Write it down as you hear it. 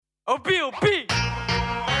OB. OB.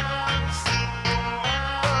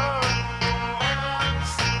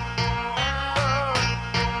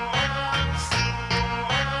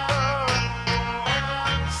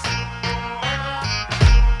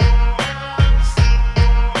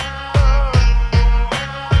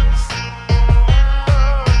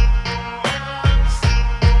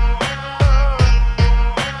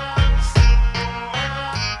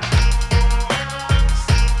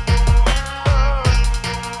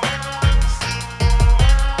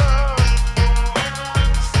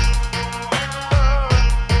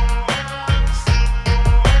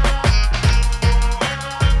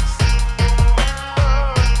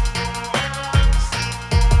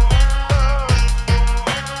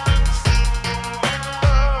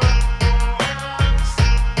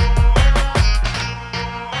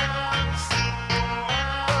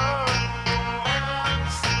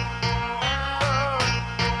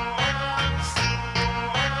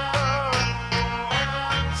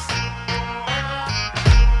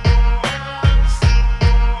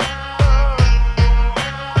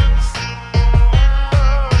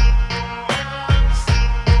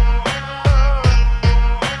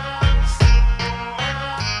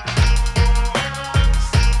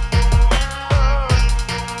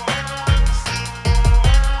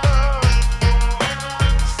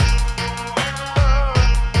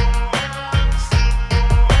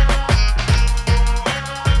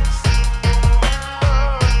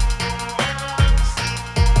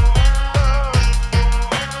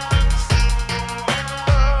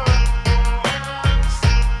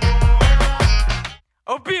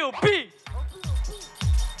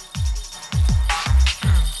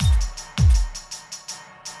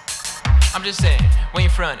 I'm just saying, we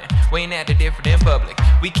ain't frontin', we ain't acting different in public.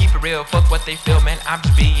 We keep it real, fuck what they feel, man, I'm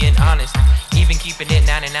just being honest. Even keeping it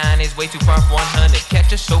 99 is way too far from 100.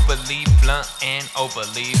 Catch a soberly blunt and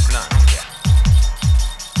overly blunt, yeah.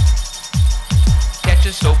 Catch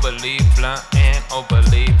a soberly blunt and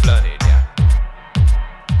overly blunted, yeah.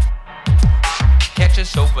 Catch a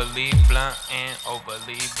soberly blunt and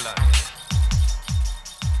overly blunted.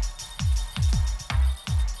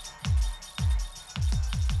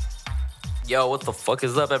 Yo, what the fuck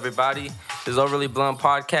is up, everybody? This is Overly Blunt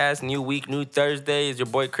Podcast. New week, new Thursday. It's your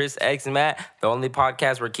boy Chris X Matt. The only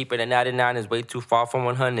podcast we're keeping at 99 is way too far from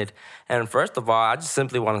 100. And first of all, I just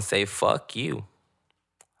simply want to say fuck you.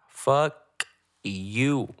 Fuck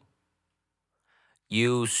you.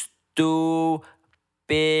 You stupid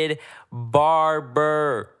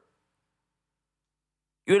barber.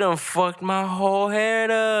 You done fucked my whole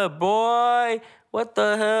head up, boy. What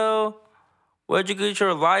the hell? Where'd you get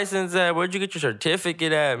your license at? Where'd you get your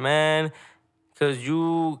certificate at, man? Because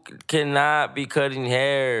you cannot be cutting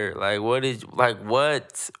hair. What did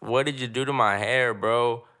you do to my hair,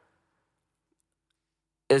 bro?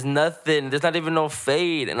 There's nothing. There's not even no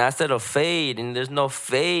fade. And I said a fade, and there's no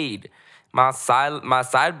fade. My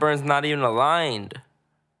sideburns not even aligned.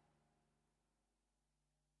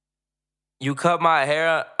 You cut my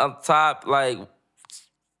hair up top,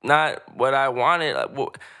 not what I wanted.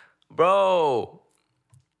 Bro,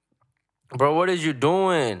 what is you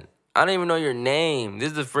doing? I don't even know your name.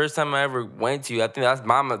 This is the first time I ever went to you. I think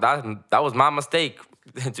that was my mistake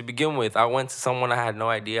to begin with. I went to someone I had no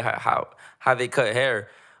idea how they cut hair.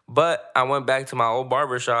 But I went back to my old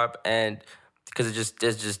barber shop and because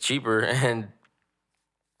it's just cheaper and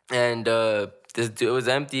this dude, it was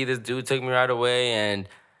empty. This dude took me right away and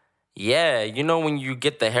yeah, you know when you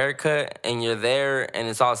get the haircut and you're there and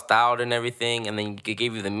it's all styled and everything and then they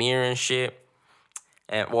give you the mirror and shit.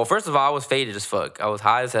 And well, first of all, I was faded as fuck. I was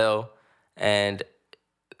high as hell. And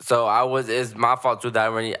so it's my fault too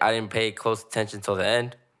that I didn't pay close attention till the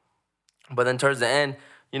end. But then towards the end,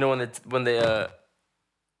 you know when they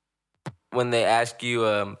ask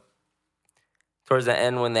you towards the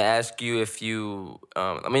end when they ask you if you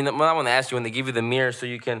not when they ask you, when they give you the mirror so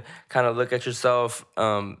you can kind of look at yourself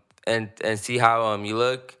and see how you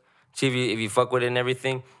look, see if you fuck with it and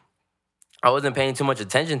everything. I wasn't paying too much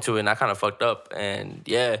attention to it, and I kind of fucked up. And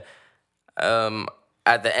yeah,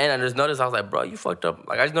 at the end, I just noticed, I was like, bro, you fucked up.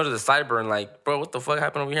 I just noticed a sideburn, bro, what the fuck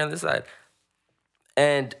happened over here on this side?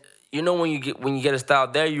 And you know when you get a style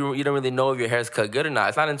there, you don't really know if your hair's cut good or not.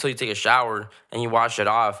 It's not until you take a shower and you wash it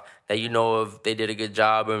off that you know if they did a good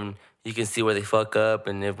job and you can see where they fuck up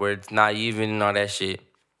and where it's not even and all that shit.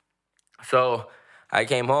 So I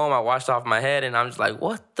came home, I washed off my head, and I'm just like,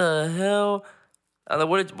 what the hell? I was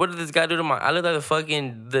like, what did this guy do to my... I look like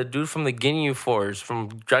the dude from the Ginyu Force, from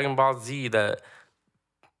Dragon Ball Z, the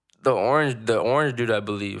orange dude, I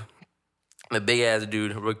believe. The big-ass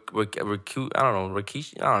dude, I don't know,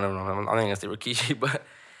 Rikishi? I don't know, I'm not going to say Rikishi, but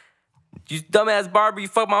You dumbass barber, you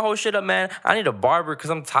fucked my whole shit up, man. I need a barber because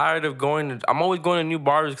I'm tired of I'm always going to new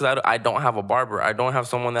barbers because I don't have a barber. I don't have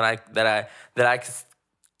someone that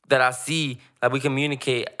I see that we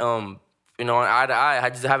communicate, eye to eye. I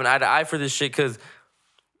just have an eye to eye for this shit because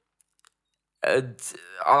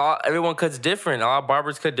everyone cuts different. A lot of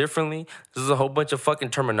barbers cut differently. There's a whole bunch of fucking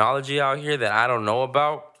terminology out here that I don't know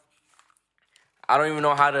about. I don't even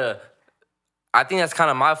know how to. I think that's kind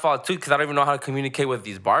of my fault too, because I don't even know how to communicate with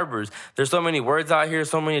these barbers. There's so many words out here,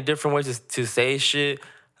 so many different ways to say shit.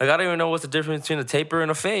 Like, I don't even know what's the difference between a taper and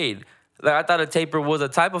a fade. Like, I thought a taper was a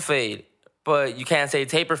type of fade, but you can't say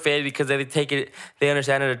taper fade because they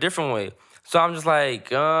understand it a different way. So I'm just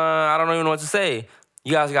like, I don't even know what to say.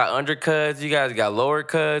 You guys got undercuts, you guys got lower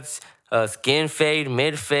cuts, skin fade,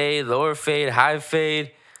 mid fade, lower fade, high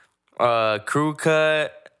fade, crew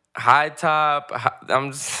cut, high top.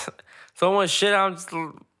 I'm just so much shit. I'm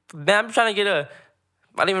trying to get I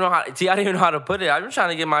don't even know how to put it. I'm just trying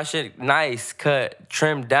to get my shit nice, cut,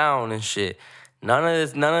 trimmed down and shit. None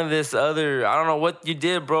of this other. I don't know what you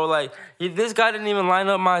did, bro. Like, this guy didn't even line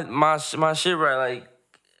up my shit right. Like,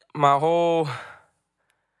 my whole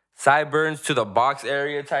sideburns to the box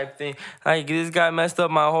area type thing. Like, this guy messed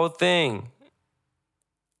up my whole thing.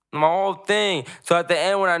 My whole thing. So at the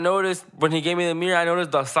end, when he gave me the mirror, I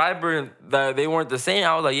noticed the sideburns that they weren't the same.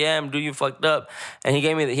 I was like, yeah, dude, you fucked up. And he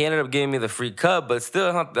ended up giving me the free cut, but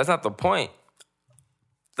still, that's not the point.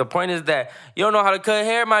 The point is that you don't know how to cut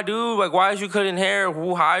hair, my dude. Like, why is you cutting hair?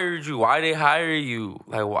 Who hired you? Why they hire you?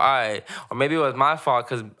 Like, why? Or maybe it was my fault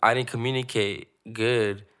because I didn't communicate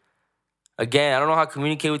good. Again, I don't know how to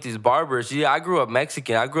communicate with these barbers. Yeah, I grew up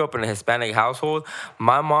Mexican. I grew up in a Hispanic household.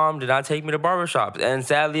 My mom did not take me to barbershops. And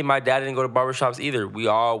sadly, my dad didn't go to barbershops either. We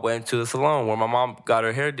all went to the salon where my mom got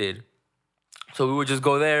her hair did. So we would just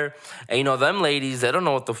go there. And, them ladies, they don't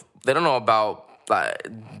know about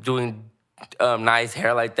like doing nice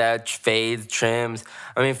hair like that, fades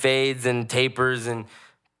and tapers and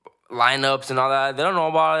lineups and all that. They don't know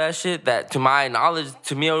about all that shit. That, to my knowledge,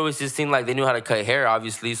 to me, it always just seemed like they knew how to cut hair,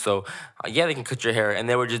 obviously. So, yeah, they can cut your hair. And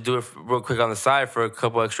they would just do it real quick on the side for a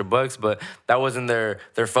couple extra bucks. But that wasn't their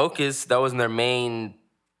focus. That wasn't their main,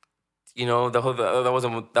 that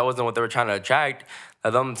wasn't what they were trying to attract.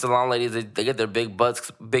 Them salon ladies, they get their big bucks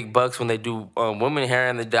when they do women hair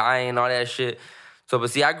and the dyeing and all that shit. So, but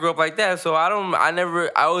see, I grew up like that. So I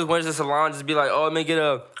always went to the salon just be like, oh, let me get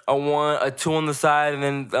a 2 on the side and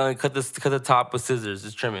then cut the top with scissors,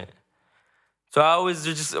 just trim it. So I always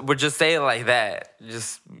would just say it like that.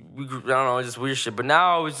 Just weird shit. But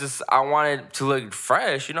now I wanted to look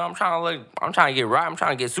fresh. I'm trying to get right. I'm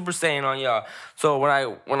trying to get Super Saiyan on y'all. So when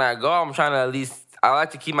I go, I'm trying to I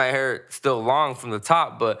like to keep my hair still long from the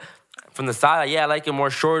top, but from the side, I like it more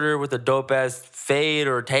shorter with a dope-ass fade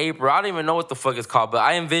or taper. I don't even know what the fuck it's called, but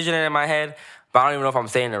I envision it in my head, but I don't even know if I'm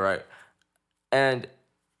saying it right. And,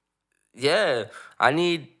 yeah, I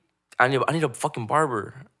need a fucking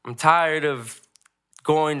barber. I'm tired of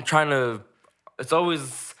it's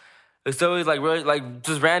always like really, like,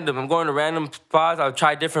 just random. I'm going to random spots. I'll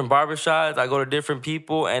try different barbershops. I go to different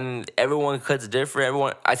people, and everyone cuts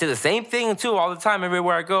different. I say the same thing, too, all the time,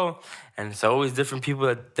 everywhere I go. And it's always different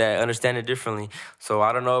people that understand it differently. So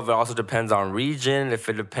I don't know if it also depends on region, if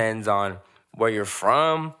it depends on where you're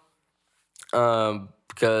from.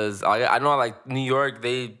 Because I know, like, New York,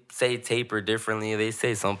 they say taper differently. They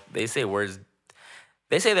say words.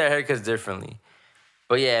 They say their haircuts differently.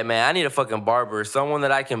 But yeah, man, I need a fucking barber. Someone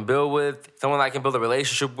that I can build with. Someone that I can build a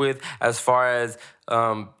relationship with as far as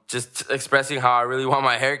just expressing how I really want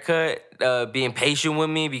my haircut. Being patient with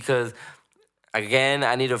me because, again,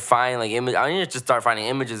 I need to find, like, I need to just start finding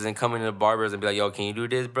images and coming to the barbers and be like, yo, can you do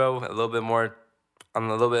this, bro? A little bit more on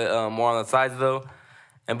the sides, though.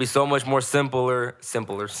 And be so much more simpler,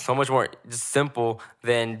 so much more just simple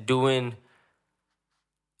than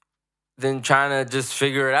trying to just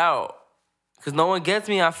figure it out. Because no one gets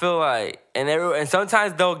me, I feel like. And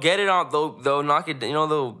sometimes they'll get it on, they'll knock it,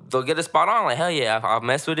 they'll get a spot on. Like, hell yeah, I'll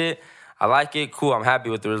mess with it. I like it. Cool, I'm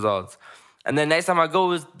happy with the results. And then next time I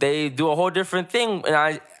go, they do a whole different thing.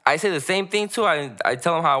 And I say the same thing, too. I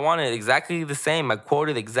tell them how I want it, exactly the same. I quote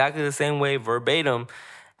it exactly the same way, verbatim.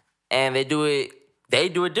 And they do it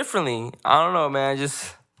differently. I don't know, man.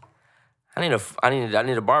 I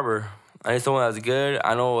need a barber. I need someone that's good.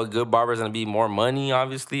 I know a good barber is gonna be more money,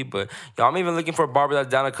 obviously, but I'm even looking for a barber that's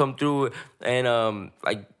down to come through and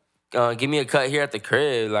give me a cut here at the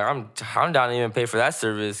crib. Like, I'm down to even pay for that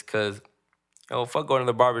service, cause fuck going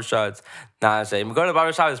to the barbershops. Nah, I'm saying going to the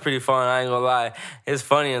barbershop is pretty fun. I ain't gonna lie, it's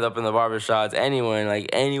funny up in the barbershops.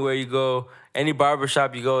 Anywhere you go, any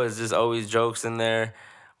barbershop you go, is just always jokes in there.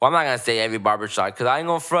 Well, I'm not gonna say every barbershop because I ain't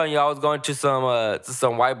gonna front. I was going to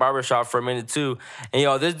some white barbershop for a minute too,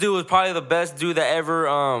 and this dude was probably the best dude that ever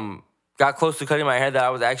got close to cutting my hair that I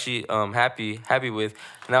was actually happy with,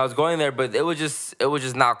 and I was going there, but it was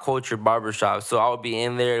just not cultured barbershop. So I would be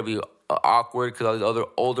in there, it'd be awkward because all these other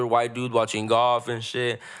older white dudes watching golf and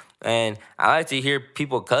shit. And I like to hear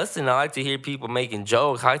people cussing. I like to hear people making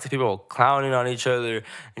jokes. I like to hear people clowning on each other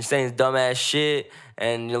and saying dumbass shit.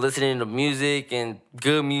 And you're listening to music and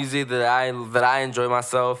good music that I enjoy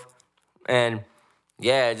myself. And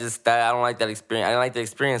yeah, just that I don't like that experience. I didn't like the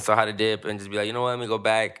experience, so I had to dip and just be like, you know what, let me go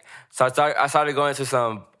back. So I started going to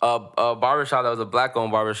some a barbershop that was a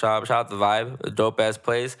black-owned barbershop. Shout out to Vibe, a dope-ass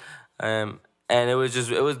place. And that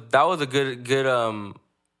was a good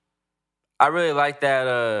I really like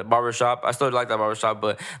that barbershop. I still like that barbershop,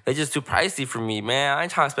 but they just too pricey for me, man. I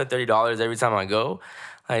ain't trying to spend $30 every time I go.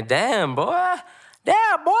 Like, damn, boy.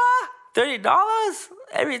 $30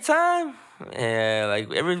 every time? Yeah,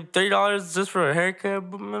 like every $30 just for a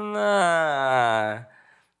haircut?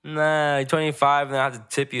 Nah, 25, and then I had to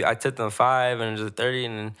tip you. I tipped them 5 and just 30,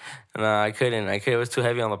 and I couldn't. It was too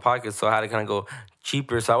heavy on the pocket, so I had to kind of go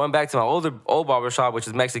cheaper. So I went back to my old barbershop, which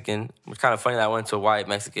is Mexican. It's kind of funny that I went to a white,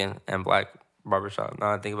 Mexican, and black barbershop. Now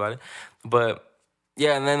that I think about it, but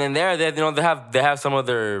yeah, and then there, they have some of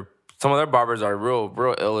their barbers are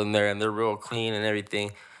real ill in there, and they're real clean and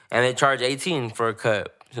everything, and they charge 18 for a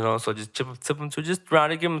cut. So just tip them to just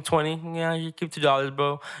round it, give them 20. Yeah, you keep $2,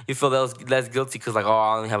 bro. You feel less guilty because like, oh,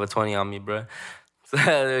 I only have a 20 on me, bro. So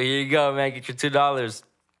here you go, man. Get your $2.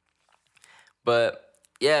 But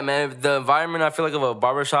yeah, man, the environment I feel like of a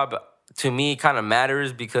barbershop to me kind of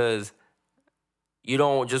matters because you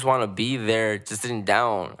don't just want to be there just sitting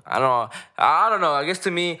down. I don't know. I guess to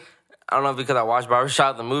me, I don't know if because I watched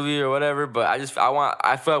Barbershop, the movie or whatever, but I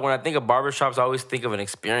feel like when I think of barbershops, I always think of an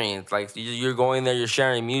experience. Like, you're going there, you're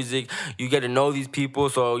sharing music, you get to know these people,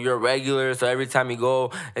 so you're a regular, so every time you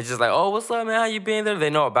go, it's just like, oh, what's up, man, how you been there? They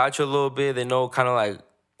know about you a little bit, they know kind of like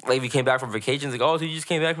if you came back from vacation, it's like, oh, so you just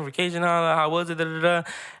came back from vacation, huh? How was it, da-da-da?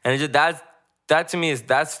 And it's just, that to me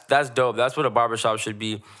that's dope. That's what a barbershop should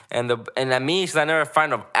be. And that means I never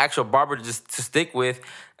find an actual barber to stick with.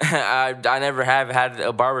 I never have had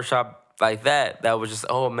a barbershop like that was just,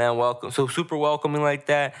 oh man, welcome, so super welcoming like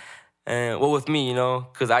that. And with me,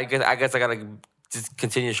 because I guess I gotta just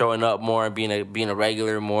continue showing up more, being a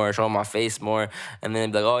regular more, showing my face more, and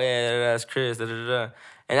then be like, oh yeah, that's Chris, da da da.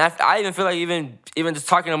 And I even feel like even just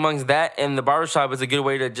talking amongst that and the barbershop is a good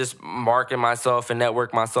way to just market myself and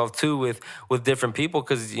network myself too with different people,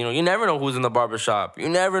 because you never know who's in the barbershop. You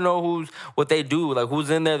never know what they do, like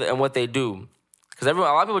who's in there and what they do. Because a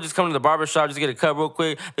lot of people just come to the barbershop, just get a cut real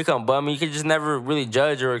quick. They come bum me. You can just never really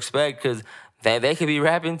judge or expect because they could be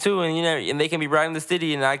rapping too, and they can be riding the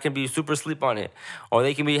city, and I can be super sleep on it. Or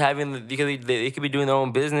they can be they could be doing their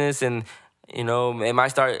own business, and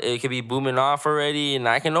it could be booming off already, and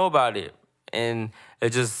I can know about it. And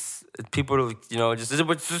it's just people,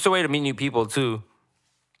 it's just a way to meet new people too.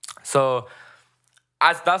 So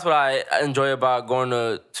that's what I enjoy about going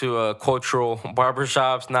to cultural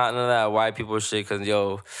barbershops, not none of that white people shit, because,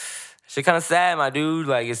 shit kind of sad, my dude.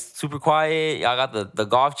 Like, it's super quiet. Y'all got the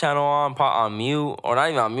golf channel on mute, or not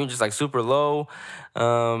even on mute, just, like, super low.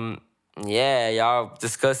 Yeah, y'all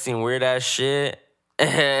discussing weird-ass shit.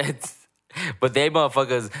 But they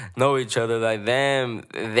motherfuckers know each other. Like,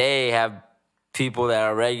 they have people that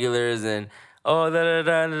are regulars, and, oh,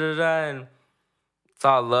 da-da-da-da-da-da, and it's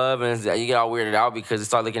all love, and you get all weirded out because they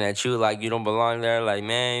start looking at you like you don't belong there. Like,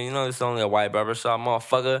 man, this is only a white barbershop,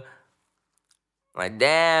 motherfucker. Like,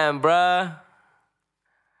 damn, bruh.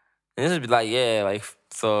 And this would be like, yeah, like,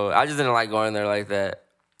 so I just didn't like going there like that.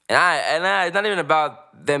 And it's not even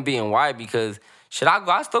about them being white, because shit,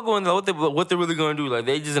 I still go in there what they're really gonna do. Like,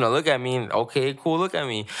 they just gonna look at me and, okay, cool, look at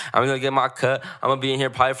me. I'm gonna get my cut. I'm gonna be in here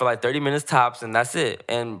probably for like 30 minutes tops, and that's it.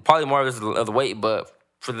 And probably more of the wait, but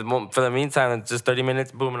for the meantime, it's just 30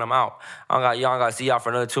 minutes, boom, and I'm out. Y'all gotta see y'all for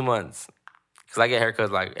another 2 months. Because I get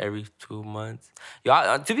haircuts like every 2 months.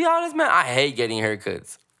 Y'all, to be honest, man, I hate getting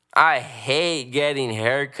haircuts.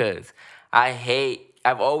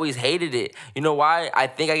 I've always hated it. You know why? I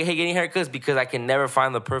think I hate getting haircuts because I can never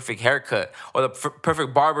find the perfect haircut or the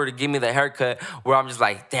perfect barber to give me the haircut where I'm just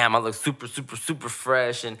like, damn, I look super, super, super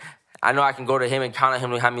fresh, and I know I can go to him and count on him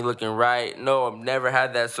to have me looking right. No, I've never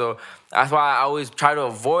had that. So that's why I always try to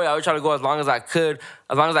avoid. I always try to go as long as I can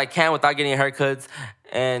without getting haircuts.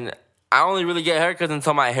 And I only really get haircuts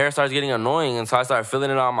until my hair starts getting annoying. And so I start feeling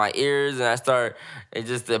it on my ears, and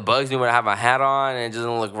it bugs me when I have a hat on, and it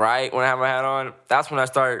doesn't look right when I have a hat on. That's when I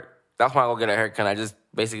go get a haircut. I just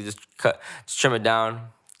basically just trim it down,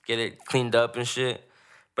 get it cleaned up and shit.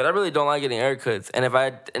 But I really don't like getting haircuts. And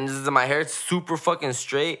this is my hair super fucking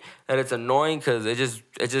straight, that it's annoying because it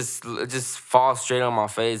just falls straight on my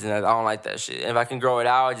face, and I don't like that shit. And if I can grow it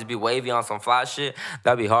out, just be wavy on some flat shit,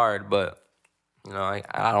 that'd be hard. But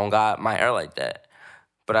I don't got my hair like that.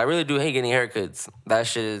 But I really do hate getting haircuts. That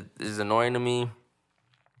shit is annoying to me.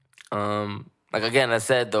 Like I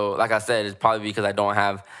said, it's probably because I don't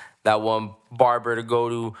have that one barber to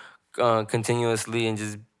go to continuously and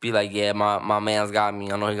just be like, yeah, my man's got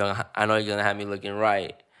me. I know he's gonna have me looking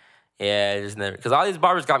right. Yeah, just never. Cause all these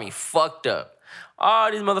barbers got me fucked up. All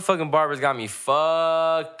these motherfucking barbers got me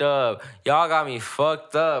fucked up. Y'all got me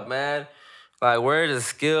fucked up, man. Like, where's the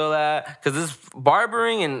skill at? Cause this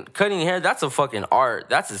barbering and cutting hair, that's a fucking art.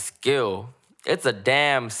 That's a skill. It's a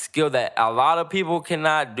damn skill that a lot of people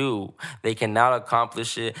cannot do. They cannot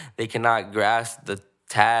accomplish it. They cannot grasp the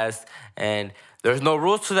task. And there's no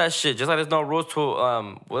rules to that shit. Just like there's no rules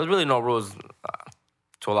to, there's really no rules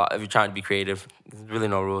to a lot if you're trying to be creative. There's really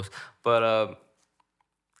no rules. But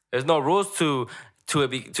there's no rules to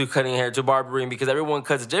cutting hair, to barbering, because everyone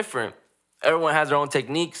cuts different. Everyone has their own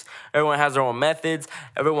techniques. Everyone has their own methods.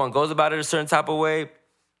 Everyone goes about it a certain type of way.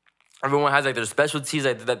 Everyone has like their specialties,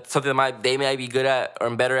 like that something they might be good at or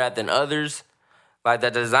better at than others. Like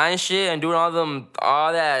that design shit and doing all them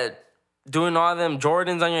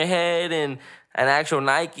Jordans on your head and an actual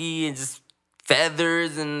Nike and just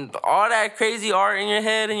feathers and all that crazy art in your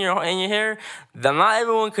head and your hair. Not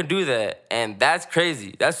everyone can do that, and that's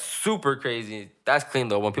crazy. That's super crazy. That's clean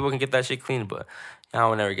though. When people can get that shit clean, but I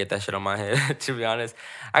would never get that shit on my head. To be honest,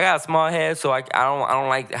 I got a small head, so I don't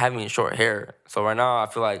like having short hair. So right now I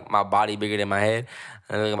feel like my body bigger than my head.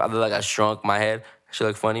 I look like I shrunk my head. Should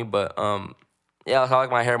look funny, but yeah, so I like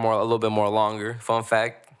my hair a little bit more longer. Fun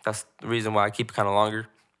fact, that's the reason why I keep it kind of longer.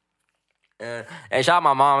 And shout out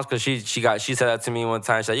my mom's, because she said that to me one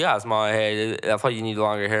time. She said, "You got a small head. That's why you need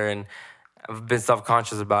longer hair." And I've been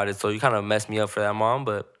self-conscious about it, so you kind of messed me up for that, Mom.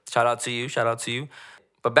 But shout out to you.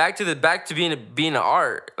 But back to being an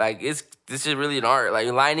art. Like this is really an art. Like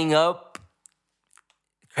lining up,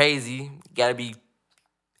 crazy. Gotta be.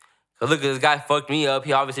 Cause look, this guy fucked me up.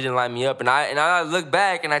 He obviously didn't line me up, and I look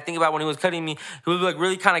back and I think about when he was cutting me. He was like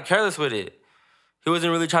really kind of careless with it. He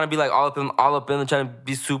wasn't really trying to be like all up in, trying to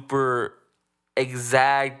be super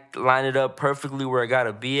exact, line it up perfectly where I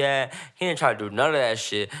gotta be at. He didn't try to do none of that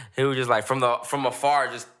shit. He was just like from afar,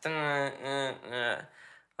 just like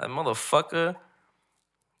motherfucker.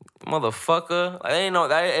 Like, ain't no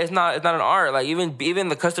that it's not an art. Like even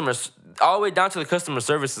the customers, all the way down to the customer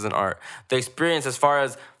service is an art. The experience, as far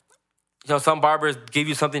as some barbers give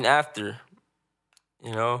you something after.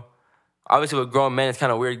 Obviously with grown men it's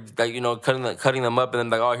kind of weird, like cutting them up and then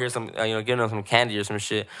like, oh, here's some giving them some candy or some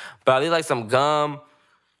shit. But at least like some gum.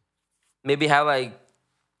 Maybe have like,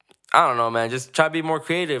 I don't know, man. Just try to be more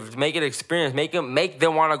creative. Make it experience. Make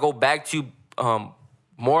them want to go back to you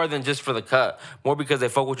more than just for the cut. More because they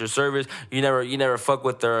fuck with your service. You never fuck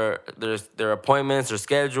with their appointments, their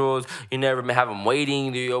schedules. You never have them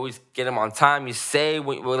waiting. You always get them on time. You say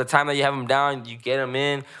with the time that you have them down, you get them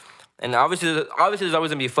in. And obviously there's always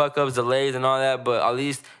gonna be fuck ups, delays, and all that. But at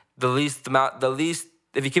least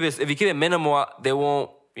if you keep it minimal, they won't.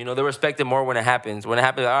 They respect it more when it happens. When it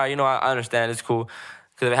happens, all right, I understand, it's cool.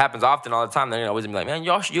 Because if it happens often, all the time, they're always gonna be like, man,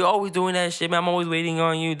 you're always doing that shit, man. I'm always waiting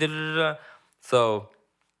on you. Da, da, da, da. So,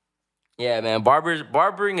 yeah, man,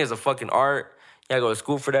 barbering is a fucking art. You gotta go to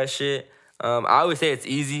school for that shit. I always say it's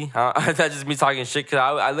easy. That's just me talking shit, because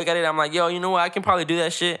I look at it and I'm like, yo, you know what? I can probably do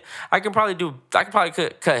that shit. I can probably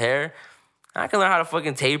cut hair. I can learn how to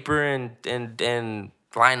fucking taper and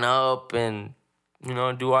line up and,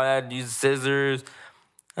 do all that, use scissors.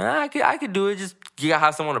 And I could do it. Just you gotta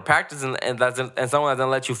have someone to practice and someone that's gonna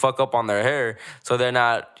let you fuck up on their hair, so they're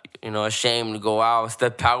not ashamed to go out and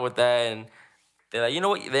step out with that. And they're like, you know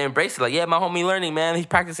what? They embrace it. Like, yeah, my homie learning, man. He's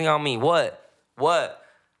practicing on me. What?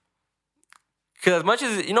 Because as much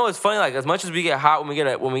as it's funny. Like as much as we get hot when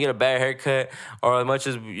we get a bad haircut, or as much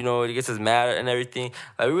as it gets us mad and everything,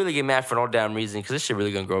 like we really get mad for no damn reason. Because this shit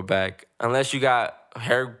really gonna grow back unless you got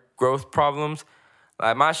hair growth problems.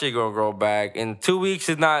 Like my shit gonna grow back in 2 weeks.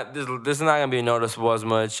 This is not gonna be noticeable as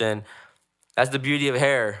much, and that's the beauty of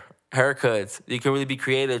haircuts. You can really be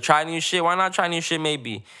creative. Try new shit. Why not try new shit?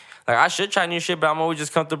 Maybe like I should try new shit, but I'm always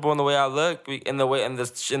just comfortable in the way I look, in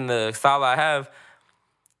the style I have,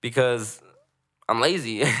 because I'm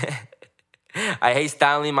lazy. I hate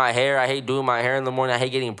styling my hair. I hate doing my hair in the morning. I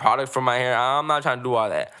hate getting product for my hair. I'm not trying to do all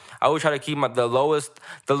that. I always try to keep the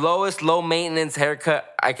lowest low maintenance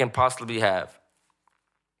haircut I can possibly have.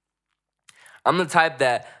 I'm the type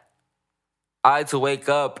that I like to wake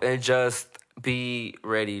up and just be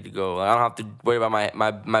ready to go. Like, I don't have to worry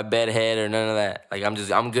about my bed head or none of that. Like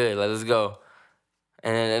I'm good. Like, let's go.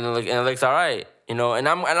 And it looks all right, you know. And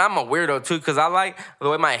I'm a weirdo too, cause I like the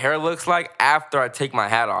way my hair looks like after I take my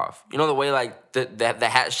hat off. You know the way like the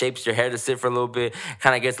hat shapes your hair to sit for a little bit,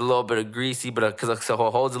 kind of gets a little bit of greasy, but cause it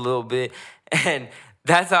holds a little bit, and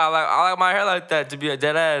that's how I like my hair like that, to be a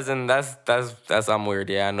dead ass, and that's I'm weird,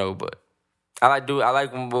 yeah, I know, but I like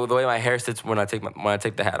the way my hair sits when I take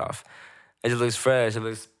the hat off. It just looks fresh. It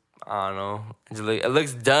looks, I don't know. It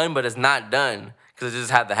looks done, but it's not done because it just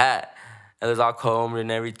had the hat. It was all combed and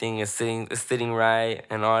everything. It's sitting right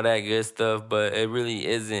and all that good stuff, but it really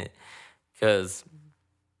isn't. Cause,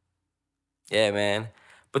 yeah, man.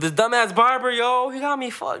 But this dumbass barber, yo, he got me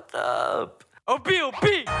fucked up. OB. OB.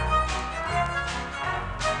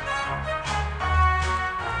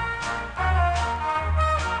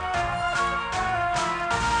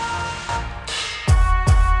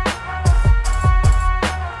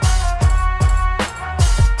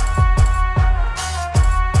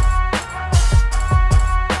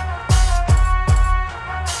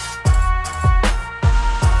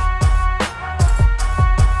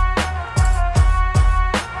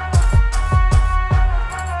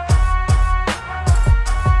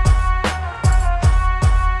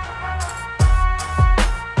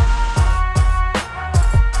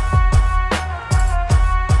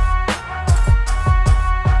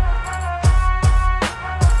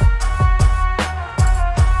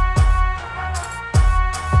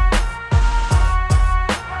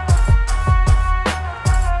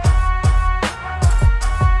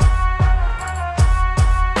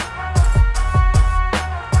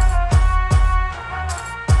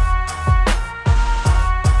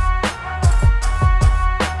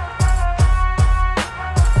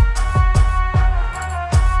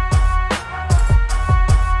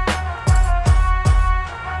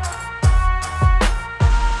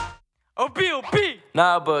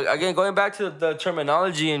 Nah, but again, going back to the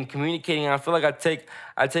terminology and communicating, I feel like I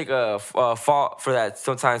take a fault for that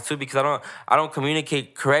sometimes too, because I don't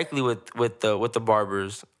communicate correctly with the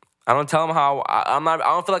barbers. I don't tell them how I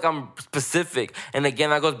don't feel like I'm specific. And again,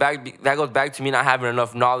 that goes back to me not having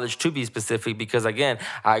enough knowledge to be specific, because again,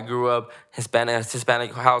 I grew up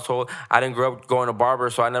Hispanic household. I didn't grow up going to barber,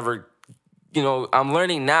 so I never, you know, I'm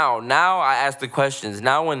learning now. Now I ask the questions.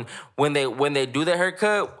 Now when they do their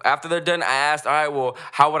haircut, after they're done, I ask, all right, well,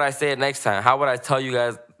 how would I say it next time? How would I tell you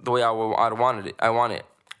guys the way I want it?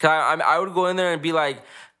 Cause I would go in there and be like,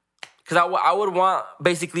 cause I would want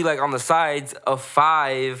basically like on the sides a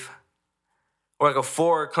 5 or like a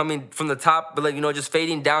 4 coming from the top, but like, you know, just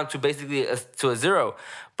fading down to basically to a 0.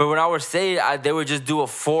 But when I would say it, they would just do a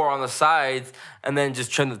 4 on the sides and then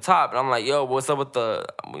just trim the top. And I'm like, yo, what's up with the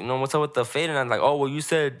fade? And I'm like, oh, well, you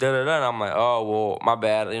said da-da-da. And I'm like, oh, well, my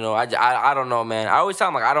bad. You know, I don't know, man. I always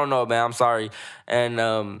sound like, I don't know, man. I'm sorry. And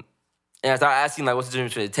I started asking, like, what's the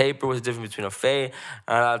difference between a taper? What's the difference between a fade?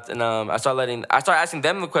 I started asking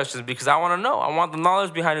them the questions because I want to know. I want the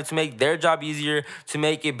knowledge behind it to make their job easier, to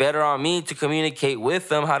make it better on me, to communicate with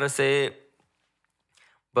them how to say it.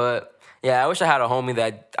 But yeah, I wish I had a homie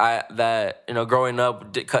that you know, growing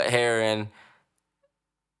up did cut hair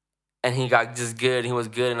and he got just good. He was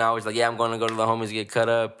good, and I was like, yeah, I'm going to go to the homies to get cut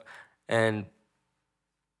up. And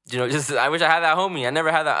you know, just I wish I had that homie. I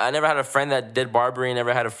never had that. I never had a friend that did barbering.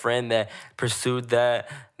 Never had a friend that pursued that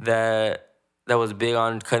was big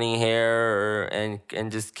on cutting hair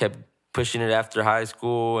and just kept pushing it after high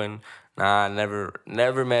school. And nah, never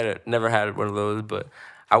met it. Never had one of those. But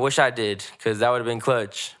I wish I did, because that would have been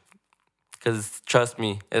clutch. Because trust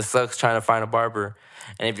me, it sucks trying to find a barber.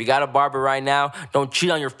 And if you got a barber right now, don't cheat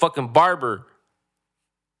on your fucking barber.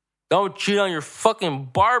 Don't cheat on your fucking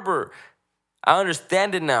barber. I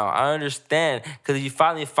understand it now. I understand. Because if you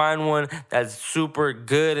finally find one that's super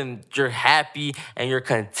good and you're happy and you're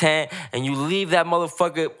content and you leave that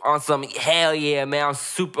motherfucker on some hell yeah, man, on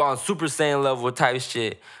Super Saiyan level type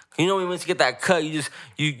shit. You know, when you get that cut, you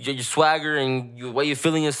swagger and the way you're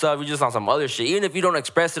feeling yourself, you're just on some other shit. Even if you don't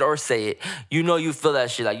express it or say it, you know you feel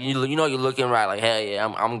that shit. Like, you know you're looking right. Like, hell yeah,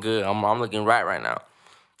 I'm good. I'm looking right now.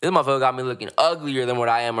 This motherfucker got me looking uglier than what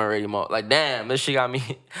I am already. Like, damn, this shit got me.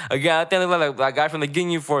 Again, I think I look like that guy from the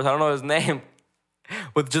Ginyu Force. I don't know his name.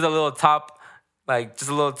 With just a little top,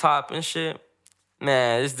 and shit.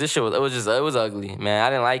 Man, this shit it was ugly, man. I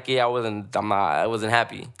didn't like it. I wasn't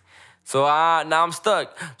happy. So now I'm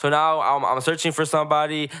stuck. So now I'm searching for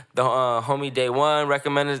somebody. The homie Day One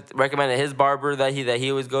recommended his barber that he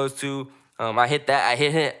always goes to. I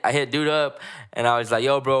hit dude up, and I was like,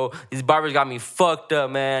 yo, bro, these barbers got me fucked up,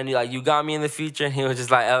 man. You got me in the future. And he was just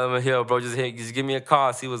like, yo, bro, just give me a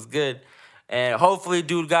call. See what's good. And hopefully,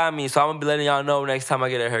 dude got me. So I'm gonna be letting y'all know next time I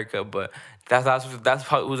get a haircut. But that's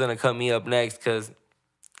who's gonna cut me up next. Cause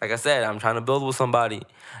like I said, I'm trying to build with somebody,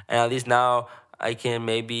 and at least now I can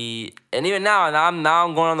maybe. And even now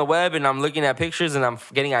I'm going on the web and I'm looking at pictures and I'm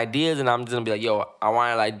getting ideas and I'm just gonna be like, yo, I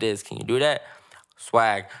want it like this. Can you do that?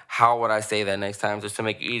 Swag. How would I say that next time just to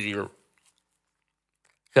make it easier?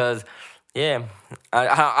 Cause yeah,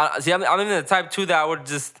 I see. I'm even the type too that I would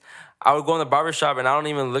go in the barber shop and I don't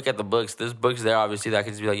even look at the books. There's books there obviously that I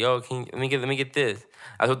can just be like, yo, let me get this.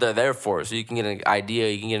 That's what they're there for, so you can get an idea,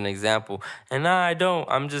 you can get an example. And nah, I don't.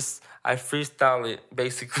 I freestyle it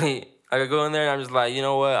basically. I go in there and I'm just like, you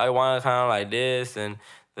know what, I want to kind of like this and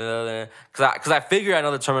cause I figure I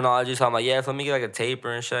know the terminology, so I'm like, yeah, so let me get like a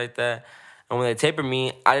taper and shit like that. And when they tapered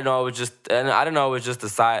me, I didn't know it was just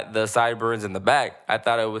the sideburns in the back. I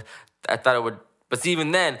thought it would. But see,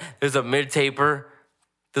 even then, there's a mid taper,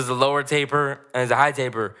 there's a lower taper, and there's a high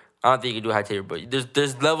taper. I don't think you can do a high taper, but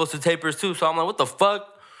there's levels to tapers too. So I'm like, what the fuck?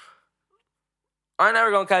 I'm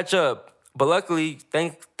never gonna catch up. But luckily,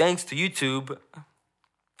 thanks to YouTube,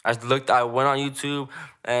 I went on YouTube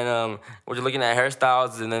and we're just looking at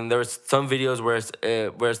hairstyles, and then there was some videos where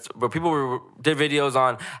people did videos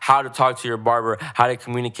on how to talk to your barber, how to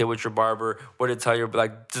communicate with your barber, what to tell your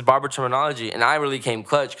like just barber terminology, and I really came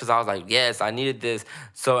clutch because I was like, yes, I needed this.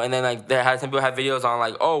 So and then like some people had videos on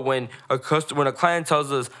like, oh, when a client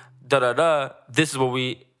tells us da da da, this is what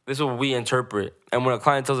we interpret. And when a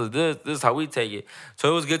client tells us this is how we take it.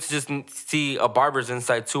 So it was good to just see a barber's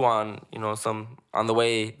insight too on, on the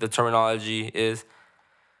way the terminology is.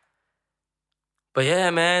 But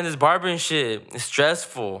yeah, man, this barbering shit is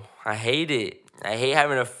stressful. I hate it. I hate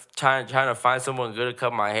having to trying to find someone good to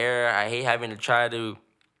cut my hair. I hate having to try to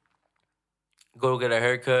go get a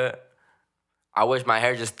haircut. I wish my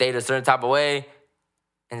hair just stayed a certain type of way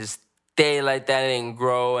and just stay like that and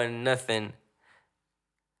grow and nothing.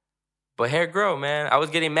 But hair grow, man. I was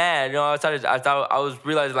getting mad. I was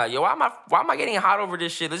realizing like, yo, why am I getting hot over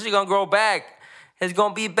this shit? This is gonna grow back. It's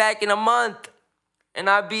gonna be back in a month, and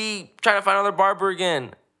I'll be trying to find another barber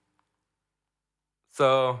again.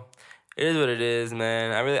 So it is what it is,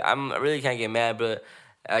 man. I really can't get mad, but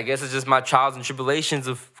I guess it's just my trials and tribulations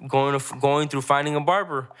of going through finding a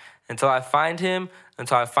barber. Until I find him,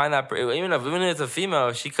 until I find that, even if it's a female,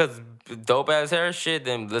 if she cuts dope ass hair shit,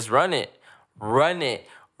 then let's run it.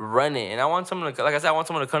 And I want someone to, like I said,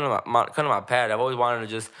 cut on my pad. I've always wanted to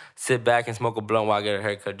just sit back and smoke a blunt while I get a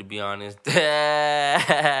haircut, to be honest.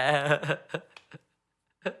 Deadass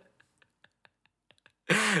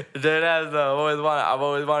though. I've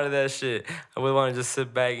always wanted that shit. I always want to just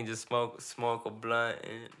sit back and just smoke a blunt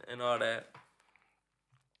and all that.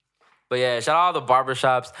 But yeah, shout out all the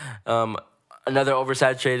barbershops. Another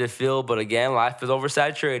oversaturated field, but again, life is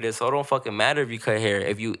oversaturated, so it don't fucking matter if you cut hair.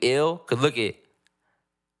 If you ill, cause look it.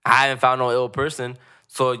 I haven't found no ill person.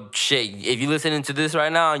 So shit, if you listening to this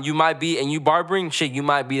right now and you barbering, shit, you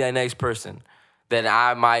might be that next person that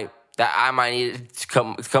I might need to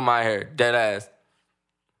come out here, dead ass.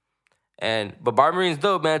 But barbering is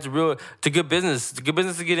dope, man. It's a good business. It's a good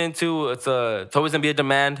business to get into. It's always gonna be a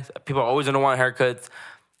demand. People are always gonna want haircuts,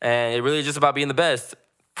 and it really is just about being the best,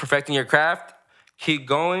 perfecting your craft, keep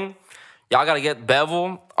going. Y'all gotta get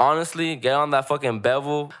bevel, honestly. Get on that fucking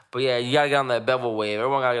bevel. But yeah, you gotta get on that bevel wave.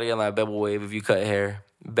 Everyone gotta get on that bevel wave if you cut hair.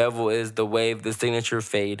 Bevel is the wave, the signature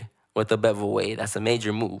fade with the bevel wave. That's a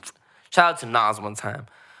major move. Shout out to Nas one time.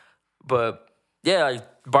 But yeah, like,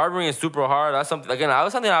 barbering is super hard. That's something, again, I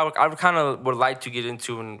kind of would like to get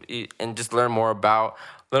into and just learn more about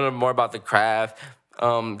the craft.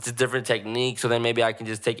 Just different techniques. So then maybe I can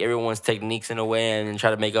just take everyone's techniques in a way and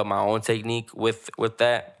try to make up my own technique with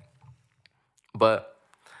that. But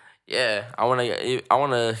yeah, I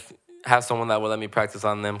wanna have someone that will let me practice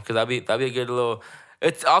on them, because that'd be a good little.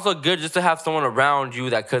 It's also good just to have someone around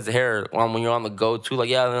you that cuts hair when you're on the go too. Like,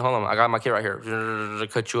 yeah, hold on, I got my kid right here,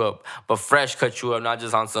 cut you up, but fresh cut you up, not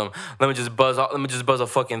just on some. Let me just buzz a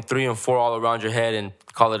fucking 3 and 4 all around your head and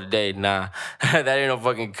call it a day. Nah, that ain't no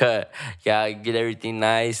fucking cut. Yeah, get everything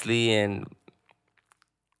nicely and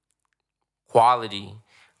quality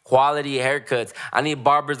haircuts. I need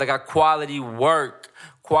barbers that got quality work,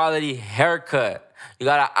 quality haircut. You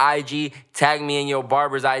got an IG, tag me in your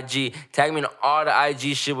barber's IG. Tag me in all the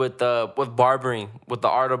IG shit with barbering, with the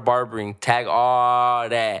art of barbering. Tag all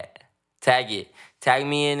that. Tag it. Tag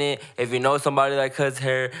me in it. If you know somebody that cuts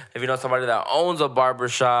hair, if you know somebody that owns a barber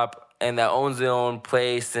shop and that owns their own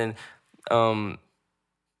place and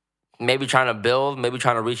maybe trying to build, maybe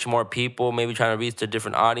trying to reach more people, maybe trying to reach a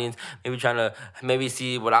different audience, maybe trying to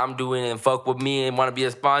see what I'm doing and fuck with me and want to be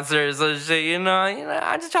a sponsor or some shit,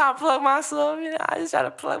 I just try to plug myself, I just try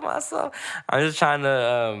to plug myself. I'm just trying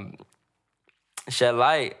to shed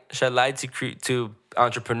light to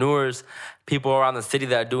entrepreneurs, people around the city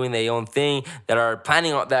that are doing their own thing, that are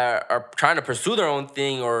trying to pursue their own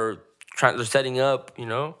thing, or they're setting up,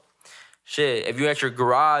 Shit, if you're at your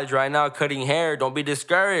garage right now cutting hair, don't be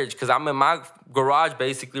discouraged, because I'm in my garage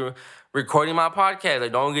basically recording my podcast.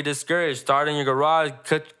 Like, don't get discouraged. Start in your garage,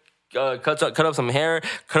 cut up some hair,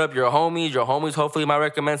 cut up your homies. Your homies hopefully might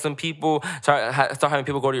recommend some people. Start having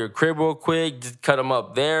people go to your crib real quick. Just cut them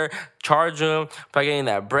up there, charge them, start getting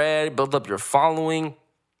that bread, build up your following.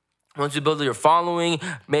 Once you build up your following,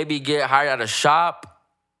 maybe get hired at a shop.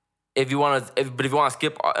 If you want to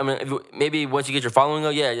skip, maybe once you get your following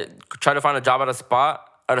up, try to find a job at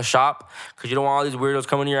a shop, because you don't want all these weirdos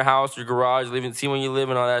coming to your house, your garage, see when you live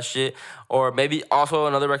and all that shit. Or maybe also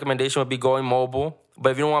another recommendation would be going mobile.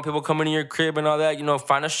 But if you don't want people coming to your crib and all that,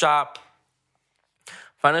 find a shop.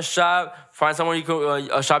 Find a shop. Find somewhere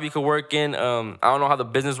a shop you could work in. I don't know how the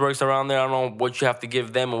business works around there. I don't know what you have to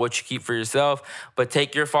give them and what you keep for yourself. But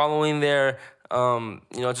take your following there.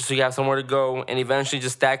 Just so you have somewhere to go, and eventually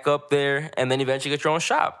just stack up there, and then eventually get your own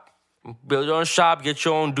shop. Build your own shop, get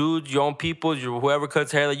your own dudes, your own people, whoever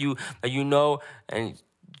cuts hair that you know, and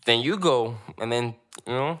then you go, and then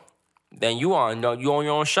you own your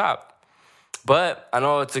own shop. But I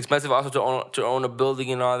know it's expensive also to own a building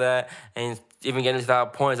and all that, and even getting to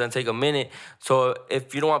that point is gonna take a minute. So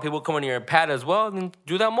if you don't want people coming to your pad as well, then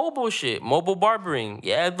do that mobile shit, mobile barbering.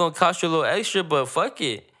 Yeah, it's gonna cost you a little extra, but fuck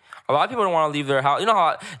it. A lot of people don't want to leave their house. You know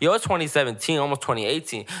how, it's 2017, almost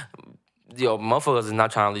 2018. Motherfuckers is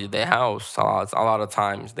not trying to leave their house a lot of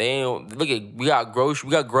times. We got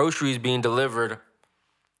groceries being delivered.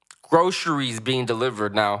 Groceries being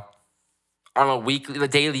delivered now on a weekly,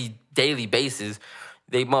 daily basis.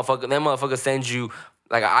 Them motherfuckers send you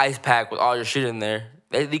like an ice pack with all your shit in there.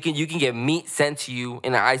 You can get meat sent to you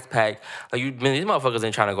in an ice pack. Like, these motherfuckers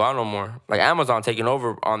ain't trying to go out no more. Like, Amazon taking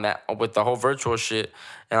over on that with the whole virtual shit.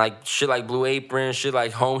 And like shit like Blue Apron, shit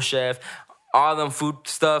like Home Chef, all them food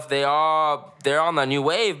stuff, they're on the new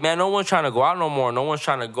wave, man. No one's trying to go out no more. No one's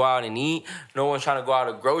trying to go out and eat. No one's trying to go out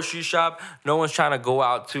to grocery shop. No one's trying to go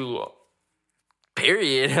out to,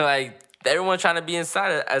 period. Like, everyone's trying to be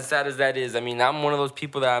inside, as sad as that is. I mean, I'm one of those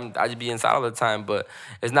people that I just be inside all the time, but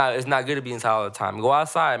it's not good to be inside all the time. Go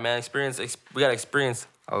outside, man. We gotta experience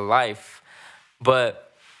a life. But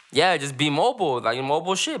yeah, just be mobile, like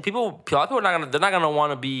mobile shit. A lot of people they're not gonna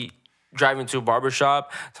want to be driving to a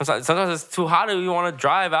barbershop. Sometimes it's too hot, and you want to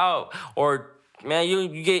drive out, or man, you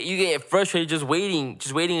get frustrated just waiting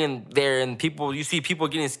in there, and you see people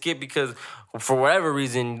getting skipped because for whatever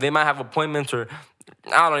reason they might have appointments, or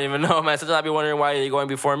I don't even know, man. Sometimes I be wondering why they're going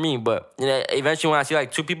before me. But eventually when I see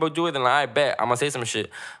like two people do it, then I bet I'm gonna say some shit.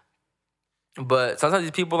 But sometimes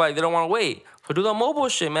these people, like, they don't want to wait. So do the mobile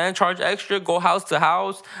shit, man. Charge extra, go house to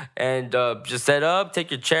house, and just set up.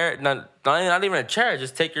 Take your chair, not even a chair.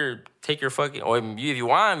 Just take your fucking, or if you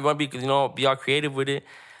want to be be all creative with it.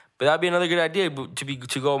 But that'd be another good idea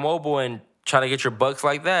to go mobile and try to get your bucks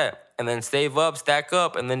like that, and then save up, stack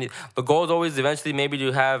up, and then the goal is always eventually maybe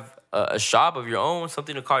to have a shop of your own,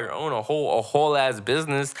 something to call your own, a whole ass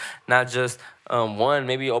business, not just one.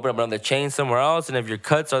 Maybe open up another chain somewhere else. And if your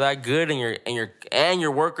cuts are that good and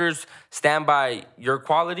your workers stand by your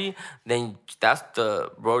quality, then that's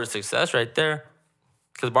the road to success right there.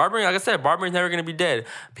 Because barbering, like I said, barbering is never gonna be dead.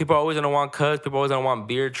 People are always gonna want cuts. People are always gonna want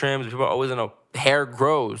beard trims. People are always gonna hair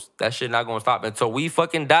grows. That shit not gonna stop until we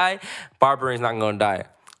fucking die. Barbering is not gonna die.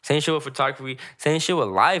 Same shit with photography, same shit with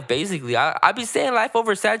life, basically. I be saying life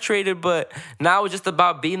oversaturated, but now it's just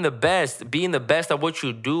about being the best at what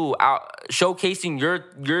you do, showcasing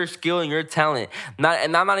your skill and your talent.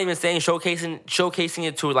 And I'm not even saying showcasing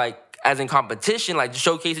it to, like, as in competition, like just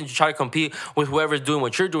showcasing to try to compete with whoever's doing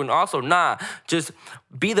what you're doing. Also, just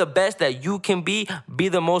be the best that you can be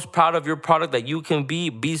the most proud of your product that you can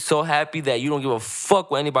be so happy that you don't give a fuck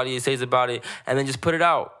what anybody says about it, and then just put it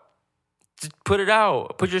out. Just put it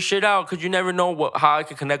out. Put your shit out, because you never know how I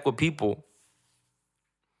can connect with people.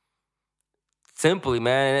 Simply,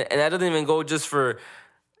 man. And that doesn't even go just for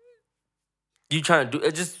you trying to do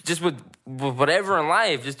it. Just with whatever in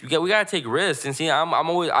life. We gotta take risks. And see,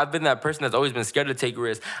 I've been that person that's always been scared to take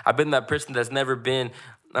risks. I've been that person that's never been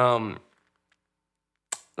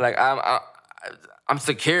like I'm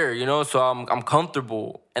secure, so I'm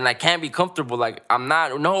comfortable, and I can't be comfortable. Like, I'm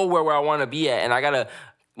not nowhere where I want to be at, and I gotta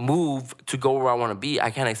move to go where I want to be. I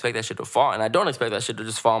can't expect that shit to fall, and I don't expect that shit to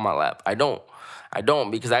just fall in my lap. I don't. I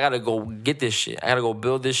don't, because I gotta go get this shit. I gotta go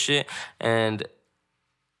build this shit, and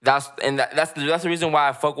that's the reason why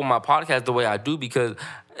I fuck with my podcast the way I do, because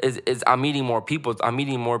I'm meeting more people. I'm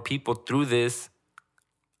meeting more people through this.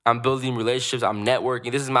 I'm building relationships. I'm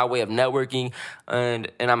networking. This is my way of networking,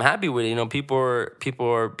 and I'm happy with it. You know, people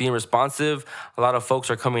are being responsive. A lot of folks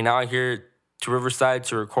are coming out here to Riverside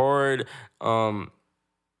to record, and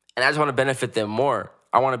I just want to benefit them more.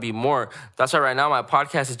 I want to be more. That's why right now my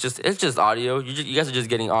podcast is just audio. You guys are just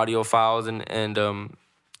getting audio files and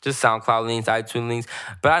just SoundCloud links, iTunes links.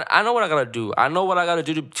 But I know what I gotta do. I know what I gotta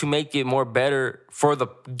do to make it more better for the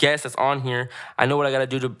guest that's on here. I know what I gotta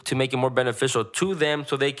do to make it more beneficial to them,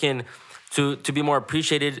 so they can to be more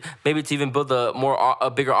appreciated. Maybe to even build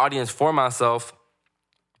a bigger audience for myself.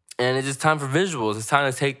 And it's just time for visuals. It's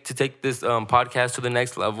time to take this podcast to the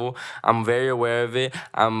next level. I'm very aware of it.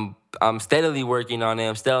 I'm steadily working on it.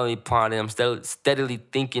 I'm steadily plotting. I'm steadily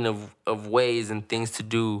thinking of ways and things to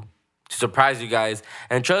do to surprise you guys.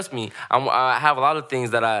 And trust me, I have a lot of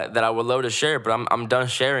things that I would love to share, but I'm done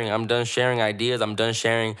sharing. I'm done sharing ideas. I'm done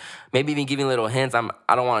sharing, maybe even giving little hints.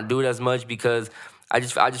 I don't want to do it as much, because I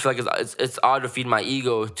just feel like it's odd to feed my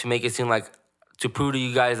ego, to make it seem like, to prove to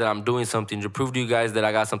you guys that I'm doing something, to prove to you guys that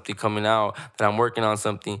I got something coming out, that I'm working on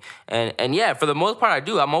something. And yeah, for the most part I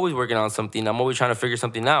do. I'm always working on something. I'm always trying to figure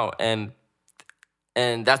something out. And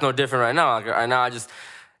that's no different right now. Like right now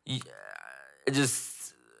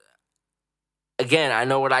again, I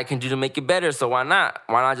know what I can do to make it better, so why not?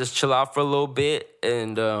 Why not just chill out for a little bit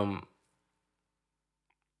and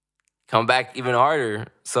come back even harder?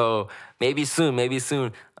 So maybe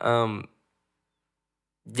soon.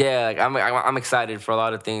 Yeah, like I'm excited for a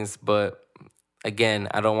lot of things, but again,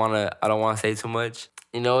 I don't wanna say too much.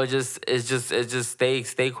 You know, it's just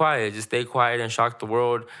stay quiet. Just stay quiet and shock the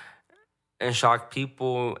world and shock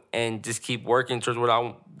people, and just keep working towards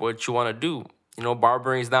what you want to do. You know,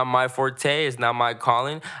 barbering is not my forte. It's not my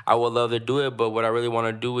calling. I would love to do it, but what I really want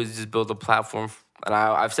to do is just build a platform. And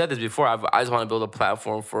I've said this before. I just want to build a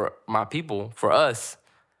platform for my people, for us.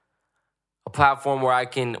 A platform where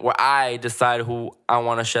I decide who I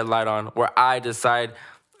want to shed light on, where I decide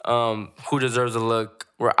who deserves a look,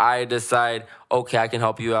 where I decide, okay, I can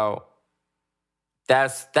help you out.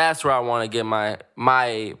 That's where I want to get my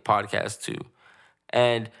podcast to.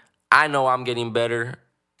 And I know I'm getting better.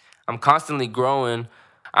 I'm constantly growing.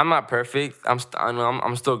 I'm not perfect. I'm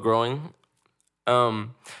still growing. And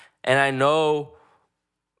I know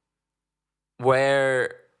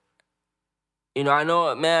where, you know, I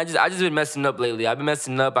know, man, I just been messing up lately. I've been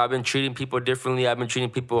messing up. I've been treating people differently. I've been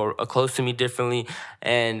treating people close to me differently.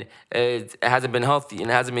 And it hasn't been healthy, and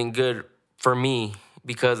it hasn't been good for me,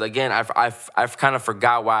 because again, I've kind of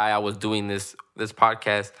forgot why I was doing this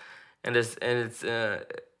podcast. And it's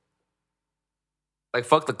like,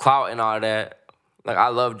 fuck the clout and all that. Like,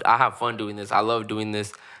 I have fun doing this. I love doing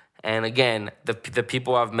this. And again, the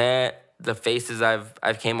people I've met, the faces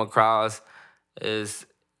I've came across is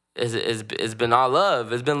been all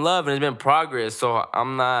love. It's been love, and it's been progress. So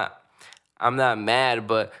I'm not mad,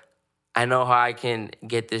 but I know how I can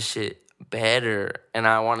get this shit better, and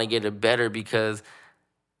I want to get it better, because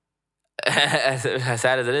as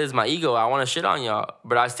sad as it is, my ego, I want to shit on y'all,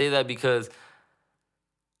 but I say that because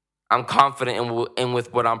I'm confident in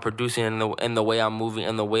with what I'm producing, and the way I'm moving,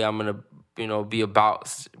 and the way I'm gonna, you know, be about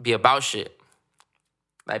shit.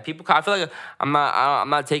 Like, people, I feel like I'm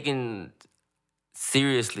not taking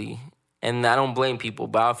seriously, and I don't blame people,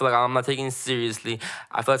 but I feel like I'm not taking it seriously.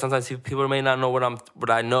 I feel like sometimes people may not know what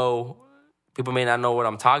I know. People may not know what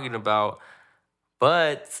I'm talking about,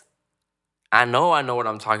 but I know what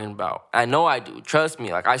I'm talking about. I know I do. Trust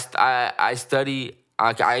me. Like, I study.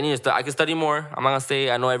 I can study more. I'm not gonna say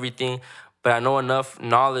I know everything, but I know enough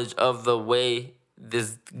knowledge of the way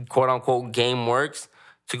this quote unquote game works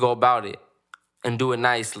to go about it and do it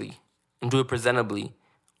nicely and do it presentably.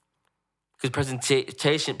 Because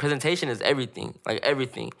presentation is everything, like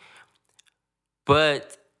everything.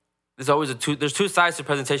 But there's two sides to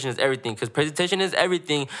presentation is everything. Because presentation is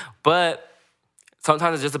everything, but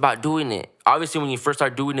sometimes it's just about doing it. Obviously, when you first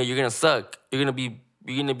start doing it, you're gonna suck. You're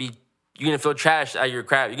gonna feel trash at your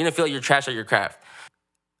craft. You're gonna feel like you're trash at your craft.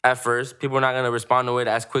 At first, people are not gonna respond to it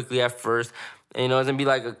as quickly at first. And, you know, it's gonna be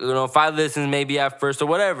like, you know, 5 listens maybe at first, or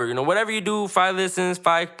whatever. You know, whatever you do, 5 listens,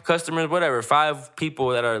 5 customers, whatever. 5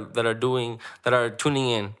 people that are tuning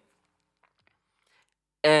in.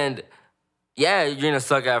 And yeah, you're gonna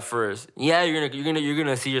suck at first. Yeah, you're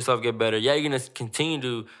gonna see yourself get better. Yeah, you're gonna continue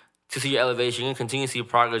to see your elevation. You're gonna continue to see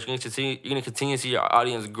progress. You're gonna continue to see your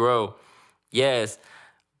audience grow. Yes,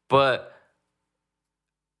 but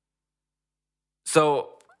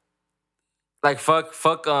so like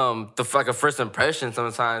like a first impression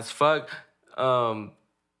sometimes.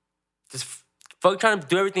 Just fuck trying to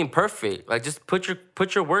do everything perfect. Like just put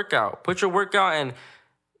your work out. Put your work out, and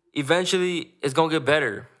eventually it's gonna get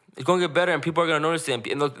better. It's gonna get better, and people are gonna notice it.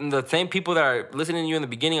 And the same people that are listening to you in the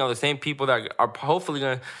beginning are the same people that are hopefully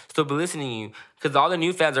gonna still be listening to you. Because all the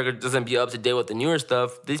new fans are just gonna be up to date with the newer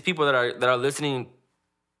stuff. These people that are listening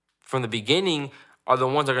from the beginning are the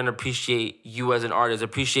ones that are gonna appreciate you as an artist,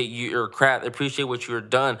 appreciate your craft, appreciate what you're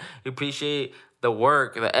done, appreciate the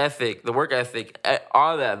work, the work ethic,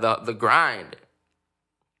 all that, the grind.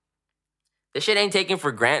 This shit ain't taken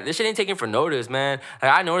for granted. This shit ain't taken for notice, man.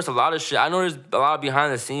 Like, I noticed a lot of shit. I noticed a lot of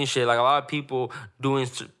behind the scenes shit. Like a lot of people doing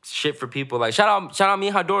shit for people. Like shout out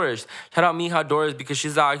Mija Doris. Shout out Mija Doris because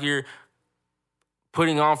she's out here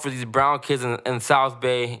putting on for these brown kids in South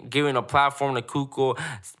Bay, giving a platform to Kuko.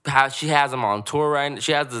 She has him on tour right now.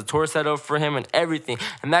 She has the tour set up for him and everything.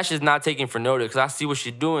 And that shit's not taken for notice because I see what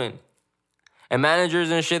she's doing. And managers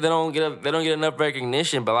and shit, they don't get enough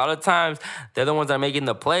recognition. But a lot of times, they're the ones that are making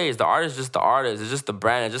the plays. The artist is just the artist. It's just the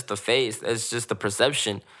brand. It's just the face. It's just the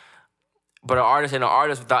perception. But an artist ain't an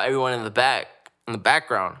artist without everyone in the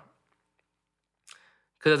background.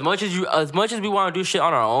 Because as much as we want to do shit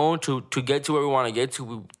on our own to get to where we want to get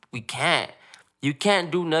to, we can't. You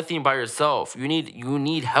can't do nothing by yourself. You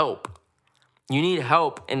need help. You need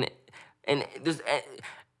help, and this.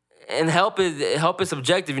 And help is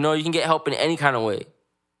subjective. You know, you can get help in any kind of way.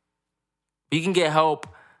 You can get help.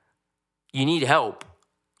 You need help.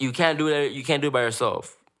 You can't do it. You can't do it by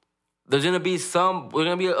yourself. There's gonna be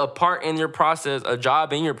a part in your process, a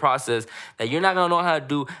job in your process that you're not gonna know how to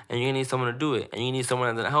do, and you're gonna need someone to do it, and you need someone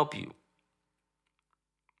that's gonna help you.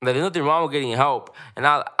 There's nothing wrong with getting help, and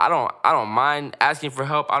I don't mind asking for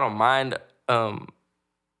help. I don't mind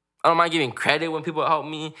giving credit when people help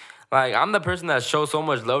me. Like, I'm the person that shows so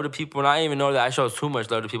much love to people, and I even know that I show too much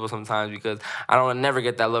love to people sometimes because I never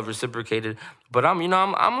get that love reciprocated. But I'm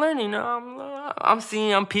learning.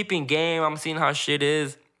 I'm peeping game. I'm seeing how shit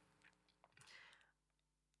is.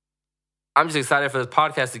 I'm just excited for this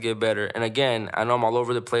podcast to get better. And again, I know I'm all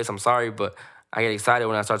over the place. I'm sorry, but I get excited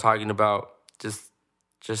when I start talking about just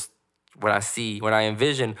what I see, what I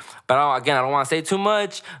envision. But I don't want to say too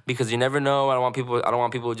much because you never know. I don't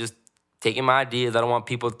want people just taking my ideas. I don't want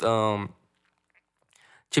people to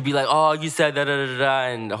be like, oh, you said da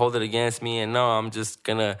and hold it against me. And no, I'm just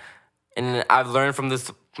gonna. And I've learned from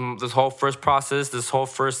this whole first process, this whole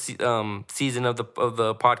first season of the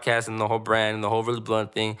podcast and the whole brand and the whole Really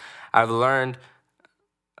Blunt thing. I've learned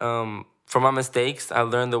from my mistakes. I've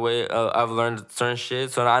learned I've learned certain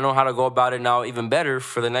shit, so I know how to go about it now even better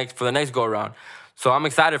for the next go around. So I'm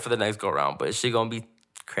excited for the next go around, but it's shit gonna be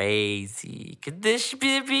crazy. Cause this shit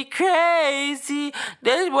be crazy.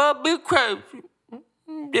 This will be crazy.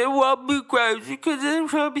 This will be crazy. Cause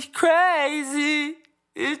this will be crazy.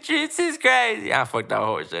 This is crazy. I fucked that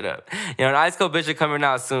whole shit up. You know, the Ice Cold Bitch are coming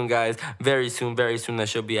out soon, guys. Very soon that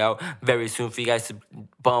she'll be out. Very soon for you guys to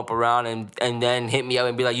bump around and then hit me up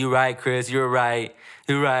and be like, you right, Chris. You're right.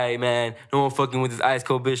 You're right, man. No one fucking with this Ice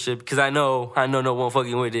Cold Bitch shit. Because I know no one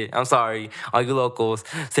fucking with it. I'm sorry. All you locals,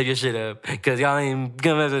 step your shit up. Because y'all ain't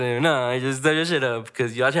gonna mess with it. No, just step your shit up.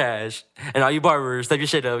 Because y'all trash. And all you barbers, step your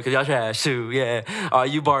shit up. Because y'all trash, too. Yeah. All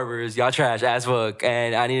you barbers, y'all trash as fuck.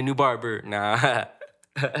 And I need a new barber. Nah.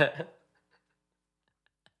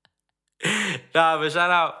 Nah, but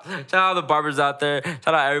shout out all the barbers out there.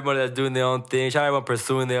 Shout out everybody that's doing their own thing. Shout out everyone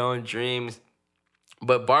pursuing their own dreams.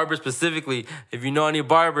 But barbers specifically, if you know any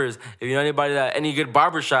barbers, if you know any good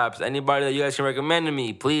barbershops, anybody that you guys can recommend to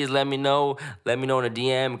me, please let me know. Let me know in a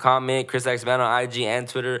DM, comment, Chris X Man on IG and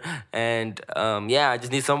Twitter. And I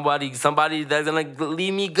just need somebody that's gonna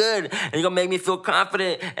leave me good and you're gonna make me feel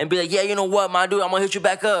confident and be like, yeah, you know what, my dude, I'm gonna hit you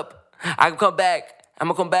back up. I can come back. I'm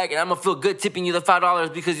gonna come back and I'm gonna feel good tipping you the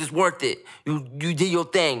 $5 because it's worth it. You did your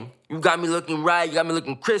thing. You got me looking right. You got me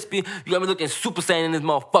looking crispy. You got me looking Super Saiyan in this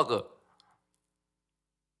motherfucker.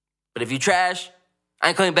 But if you trash, I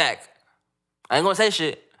ain't coming back. I ain't gonna say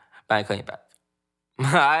shit, but I ain't coming back.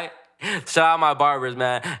 Alright? Shout out my barbers,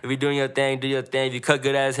 man. If you're doing your thing, do your thing. If you cut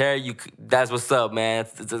good ass hair, that's what's up, man.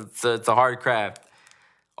 It's a hard craft.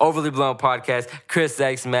 Overly Blunt Podcast, Chris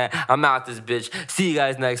X, man. I'm out this bitch. See you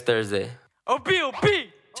guys next Thursday. OB.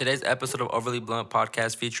 Today's episode of Overly Blunt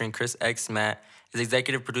Podcast featuring Chris X Matt is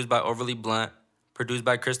executive produced by Overly Blunt, produced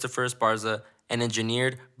by Christopher Esparza, and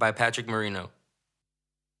engineered by Patrick Marino.